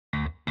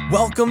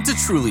Welcome to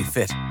Truly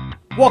Fit.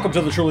 Welcome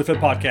to the Truly Fit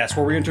Podcast,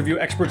 where we interview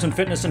experts in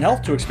fitness and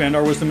health to expand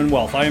our wisdom and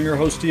wealth. I am your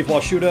host, Steve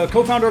Washuta,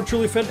 co-founder of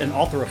Truly Fit and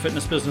author of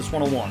Fitness Business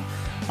 101.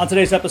 On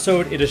today's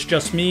episode, it is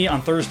just me.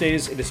 On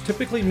Thursdays, it is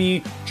typically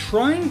me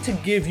trying to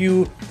give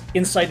you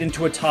insight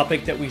into a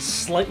topic that we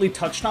slightly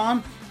touched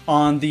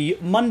on the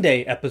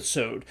Monday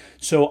episode.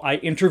 So I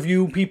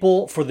interview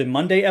people for the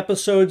Monday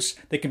episodes.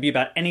 They can be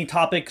about any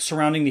topic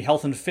surrounding the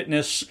health and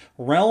fitness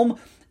realm.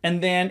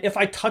 And then if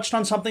I touched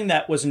on something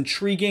that was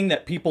intriguing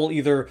that people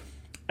either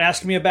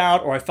asked me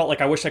about, or I felt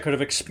like I wish I could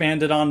have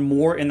expanded on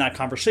more in that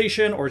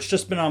conversation, or it's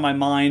just been on my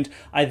mind,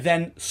 I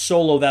then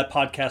solo that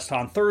podcast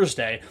on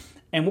Thursday.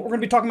 And what we're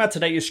going to be talking about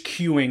today is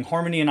cueing.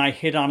 Harmony and I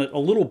hit on it a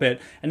little bit.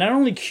 And not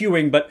only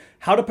cueing, but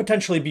how to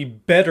potentially be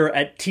better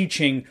at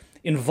teaching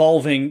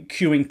involving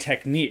cueing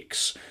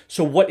techniques.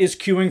 So what is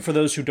cueing for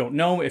those who don't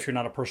know? If you're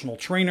not a personal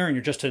trainer and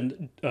you're just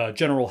in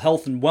general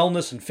health and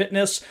wellness and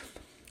fitness,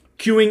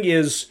 cueing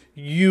is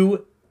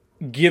you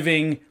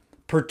giving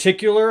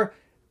particular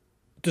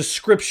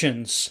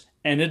descriptions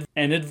and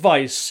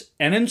advice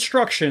and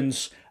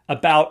instructions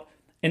about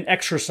an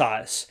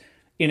exercise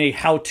in a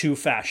how-to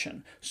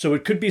fashion. So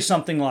it could be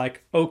something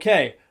like,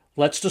 okay,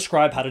 let's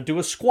describe how to do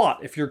a squat.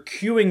 If you're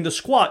cueing the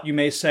squat, you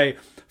may say,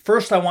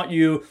 first I want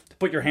you to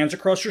put your hands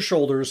across your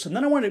shoulders, and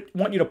then I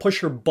want you to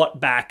push your butt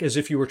back as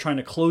if you were trying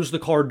to close the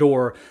car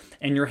door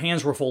and your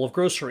hands were full of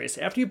groceries.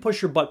 After you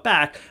push your butt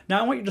back, now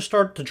I want you to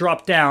start to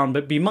drop down,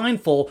 but be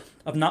mindful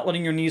of not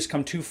letting your knees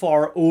come too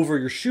far over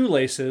your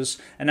shoelaces.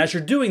 And as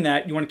you're doing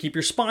that, you want to keep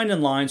your spine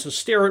in line, so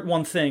stare at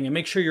one thing and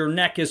make sure your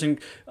neck isn't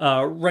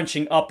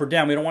wrenching up or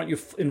down. We don't want you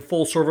in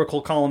full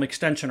cervical column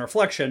extension or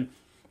flexion,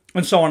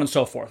 and so on and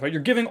so forth. Right?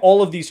 You're giving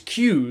all of these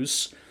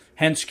cues,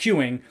 hence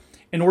cueing,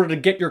 in order to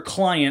get your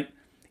client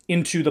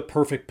into the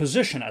perfect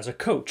position as a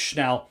coach.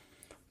 Now,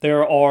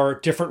 there are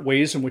different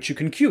ways in which you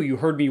can cue. You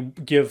heard me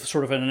give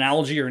sort of an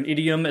analogy or an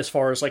idiom as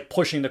far as like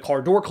pushing the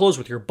car door closed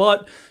with your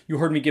butt. You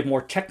heard me give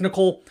more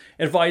technical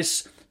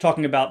advice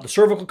talking about the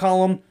cervical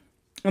column.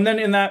 And then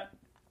in that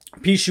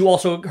piece, you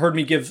also heard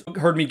me give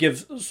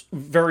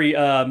very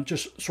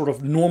just sort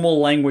of normal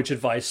language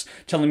advice,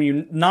 telling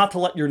you not to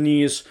let your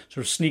knees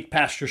sort of sneak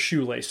past your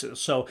shoelaces.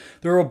 So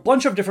there are a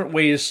bunch of different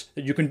ways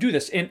that you can do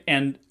this,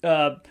 and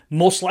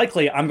most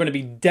likely I'm going to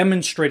be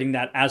demonstrating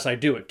that as I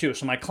do it too.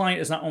 So my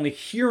client is not only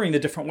hearing the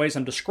different ways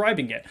I'm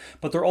describing it,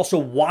 but they're also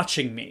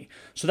watching me.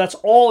 So that's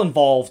all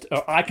involved,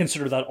 or I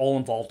consider that all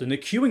involved in the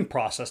cueing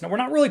process. Now, we're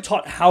not really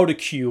taught how to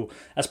cue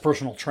as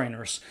personal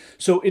trainers,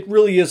 so it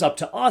really is up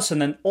to us.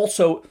 And then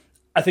also,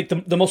 I think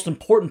the most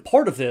important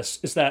part of this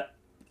is that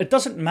it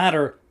doesn't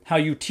matter how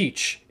you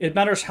teach. It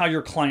matters how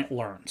your client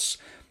learns.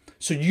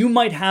 So you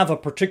might have a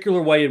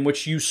particular way in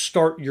which you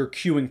start your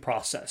cueing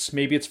process.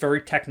 Maybe it's very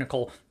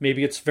technical.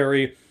 Maybe it's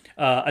very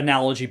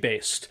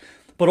analogy-based.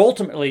 But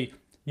ultimately,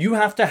 you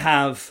have to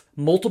have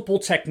multiple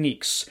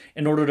techniques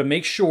in order to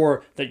make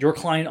sure that your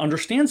client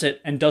understands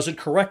it and does it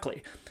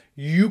correctly.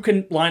 You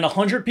can line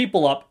 100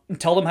 people up and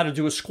tell them how to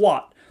do a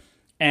squat.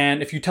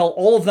 And if you tell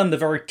all of them the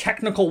very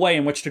technical way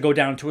in which to go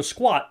down to a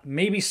squat,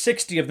 maybe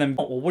 60 of them,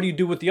 well, what do you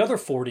do with the other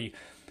 40?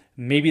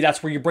 Maybe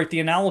that's where you break the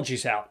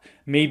analogies out.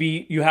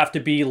 Maybe you have to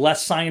be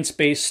less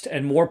science-based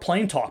and more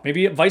plain talk.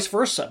 Maybe vice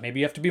versa. Maybe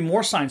you have to be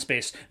more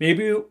science-based.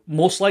 Maybe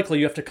most likely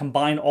you have to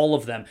combine all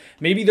of them.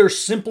 Maybe they're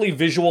simply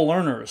visual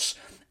learners,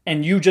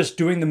 and you just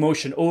doing the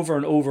motion over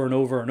and over and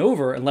over and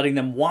over and letting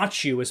them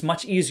watch you is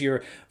much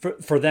easier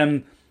for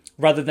them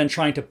rather than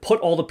trying to put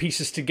all the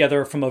pieces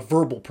together from a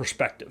verbal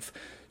perspective.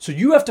 So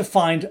you have to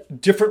find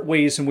different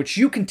ways in which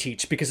you can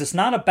teach, because it's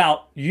not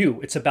about you,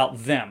 it's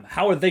about them.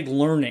 How are they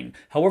learning?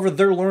 However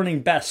they're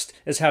learning best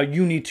is how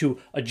you need to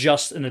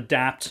adjust and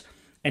adapt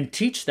and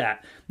teach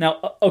that.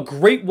 Now, a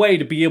great way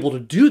to be able to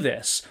do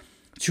this,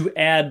 to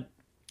add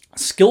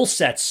skill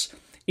sets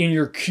in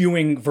your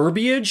cueing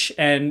verbiage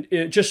and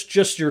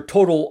just your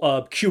total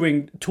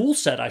cueing tool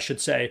set, I should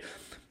say,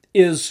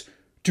 is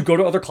to go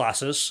to other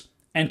classes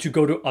and to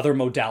go to other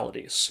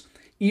modalities.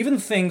 Even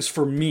things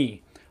for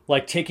me,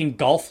 like taking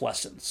golf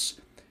lessons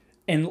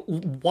and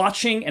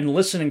watching and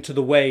listening to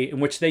the way in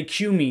which they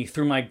cue me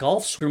through my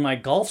golf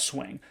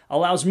swing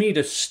allows me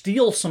to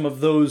steal some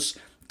of those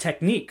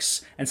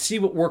techniques and see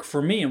what worked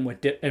for me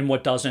and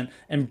what doesn't,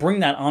 and bring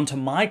that onto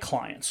my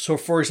clients. So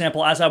for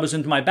example, as I was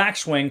into my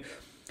backswing,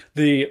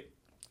 the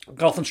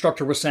golf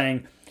instructor was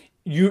saying,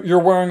 you're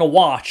wearing a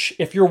watch.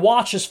 If your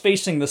watch is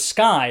facing the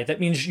sky, that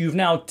means you've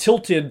now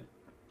tilted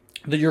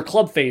your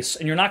club face,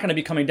 and you're not going to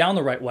be coming down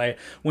the right way.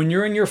 When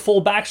you're in your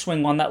full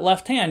backswing on that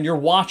left hand, your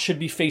watch should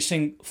be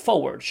facing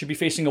forward, should be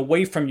facing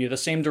away from you, the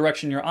same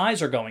direction your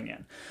eyes are going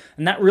in.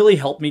 And that really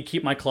helped me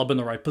keep my club in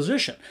the right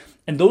position.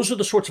 And those are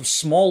the sorts of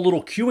small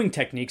little cueing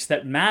techniques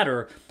that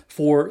matter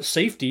for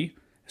safety,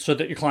 so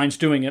that your client's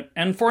doing it,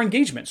 and for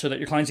engagement, so that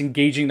your client's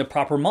engaging the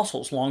proper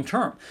muscles long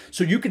term.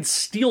 So you can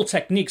steal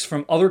techniques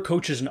from other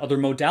coaches and other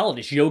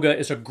modalities. Yoga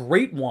is a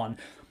great one,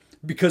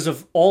 because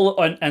of all,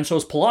 and so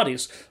is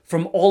Pilates,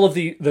 from all of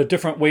the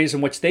different ways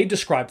in which they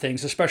describe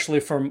things,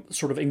 especially from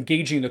sort of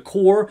engaging the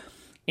core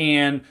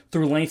And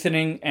through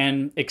lengthening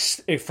and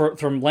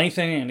from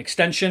lengthening and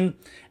extension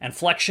and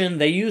flexion,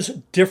 they use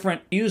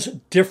different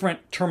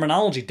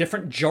terminology,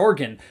 different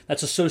jargon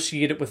that's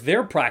associated with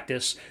their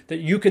practice that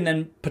you can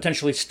then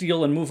potentially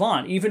steal and move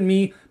on. Even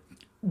me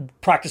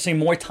practicing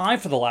Muay Thai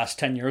for the last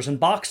 10 years and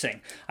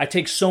boxing, I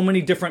take so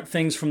many different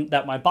things from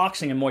that my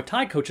boxing and Muay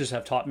Thai coaches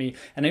have taught me,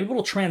 and I'm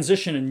able to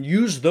transition and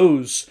use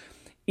those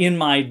in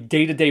my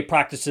day-to-day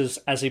practices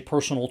as a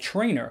personal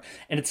trainer.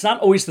 And it's not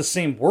always the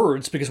same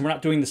words because we're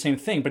not doing the same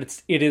thing,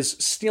 but it is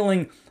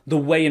stealing the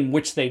way in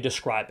which they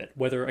describe it.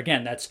 Whether,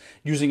 again, that's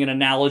using an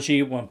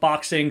analogy. When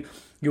boxing,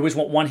 you always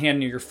want one hand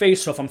near your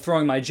face. So if I'm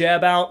throwing my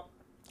jab out,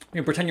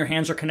 you pretend your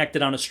hands are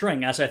connected on a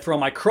string. As I throw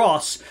my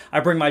cross, I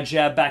bring my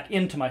jab back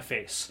into my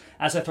face.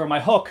 As I throw my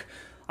hook,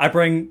 I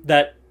bring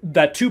that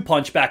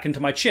 2-punch back into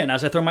my chin.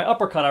 As I throw my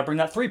uppercut, I bring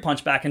that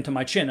 3-punch back into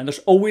my chin. And there's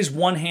always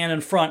one hand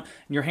in front,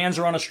 and your hands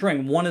are on a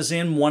string. One is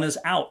in, one is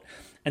out.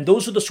 And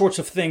those are the sorts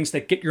of things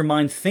that get your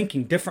mind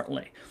thinking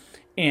differently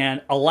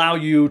and allow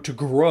you to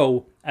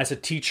grow as a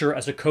teacher,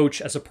 as a coach,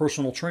 as a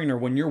personal trainer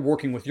when you're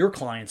working with your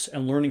clients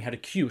and learning how to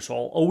cue. So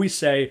I'll always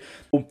say,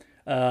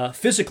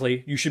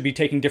 physically, you should be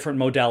taking different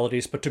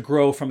modalities, but to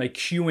grow from a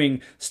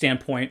cueing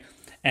standpoint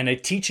and a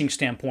teaching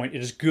standpoint,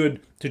 it is good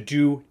to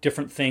do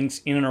different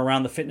things in and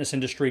around the fitness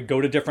industry,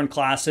 go to different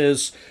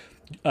classes,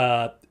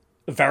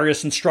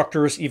 various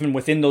instructors, even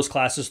within those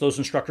classes, those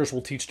instructors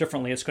will teach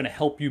differently. It's going to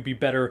help you be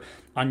better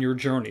on your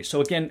journey. So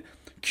again,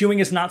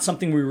 cueing is not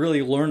something we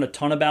really learn a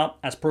ton about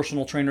as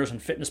personal trainers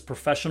and fitness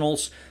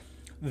professionals.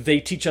 They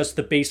teach us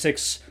the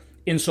basics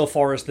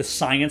insofar as the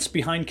science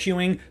behind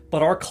cueing,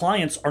 but our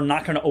clients are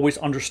not going to always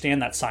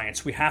understand that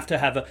science. We have to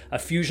have a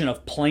fusion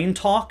of plain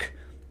talk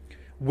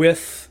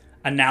with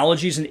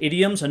analogies and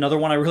idioms. Another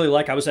one I really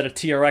like, I was at a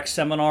TRX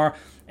seminar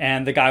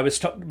and the guy was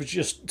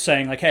just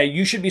saying like, hey,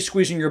 you should be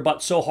squeezing your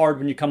butt so hard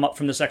when you come up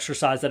from this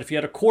exercise that if you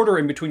had a quarter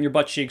in between your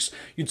butt cheeks,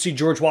 you'd see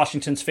George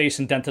Washington's face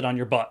indented on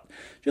your butt.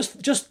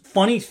 Just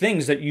funny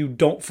things that you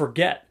don't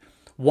forget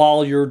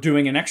while you're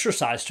doing an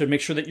exercise to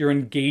make sure that you're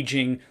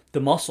engaging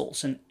the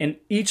muscles. And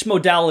each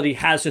modality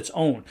has its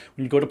own.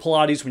 When you go to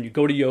Pilates, when you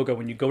go to yoga,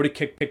 when you go to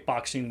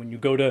kickboxing, when you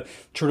go to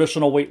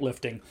traditional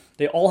weightlifting,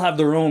 they all have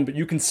their own, but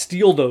you can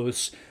steal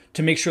those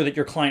to make sure that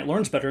your client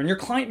learns better. And your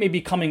client may be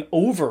coming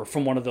over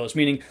from one of those,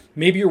 meaning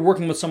maybe you're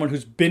working with someone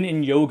who's been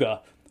in yoga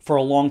for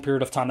a long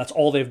period of time. That's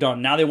all they've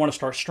done. Now they want to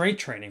start strength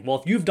training. Well,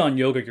 if you've done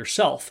yoga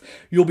yourself,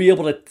 you'll be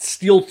able to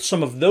steal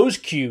some of those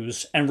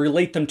cues and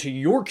relate them to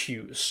your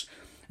cues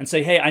and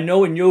say, hey, I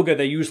know in yoga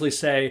they usually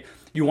say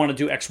you want to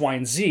do X, Y,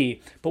 and Z,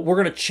 but we're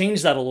going to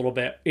change that a little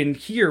bit. In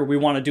here, we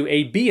want to do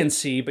A, B, and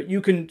C, but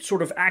you can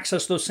sort of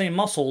access those same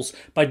muscles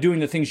by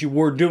doing the things you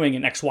were doing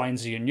in X, Y, and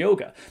Z in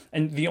yoga.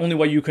 And the only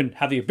way you can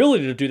have the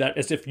ability to do that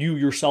is if you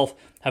yourself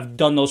have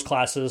done those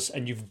classes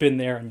and you've been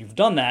there and you've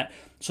done that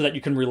so that you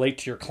can relate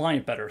to your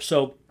client better.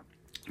 So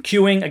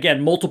cueing,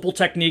 again, multiple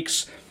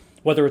techniques,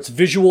 whether it's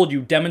visual,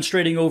 you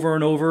demonstrating over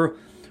and over,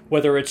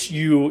 whether it's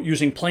you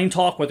using plain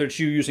talk, whether it's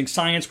you using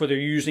science, whether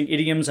you're using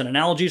idioms and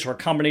analogies, or a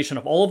combination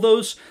of all of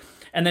those,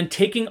 and then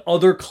taking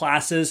other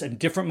classes and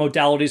different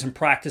modalities and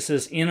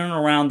practices in and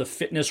around the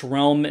fitness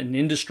realm and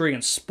industry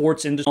and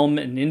sports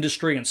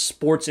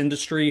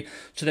industry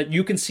so that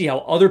you can see how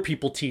other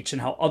people teach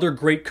and how other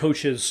great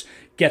coaches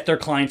get their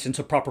clients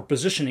into proper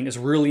positioning is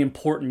really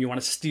important. You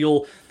want to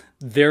steal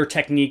their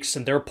techniques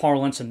and their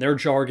parlance and their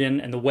jargon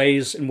and the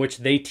ways in which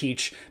they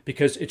teach,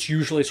 because it's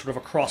usually sort of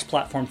a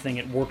cross-platform thing.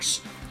 It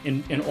works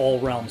in all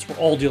realms. We're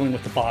all dealing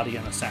with the body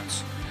in a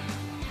sense.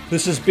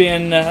 This has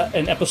been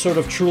an episode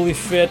of Truly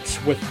Fit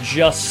with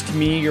just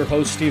me, your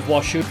host, Steve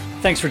Washut.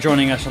 Thanks for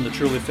joining us on the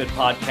Truly Fit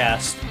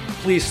podcast.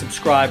 Please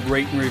subscribe,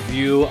 rate, and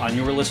review on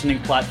your listening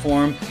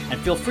platform,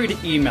 and feel free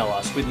to email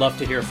us. We'd love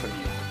to hear from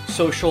you.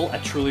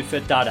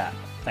 social@trulyfit.app.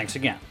 Thanks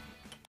again.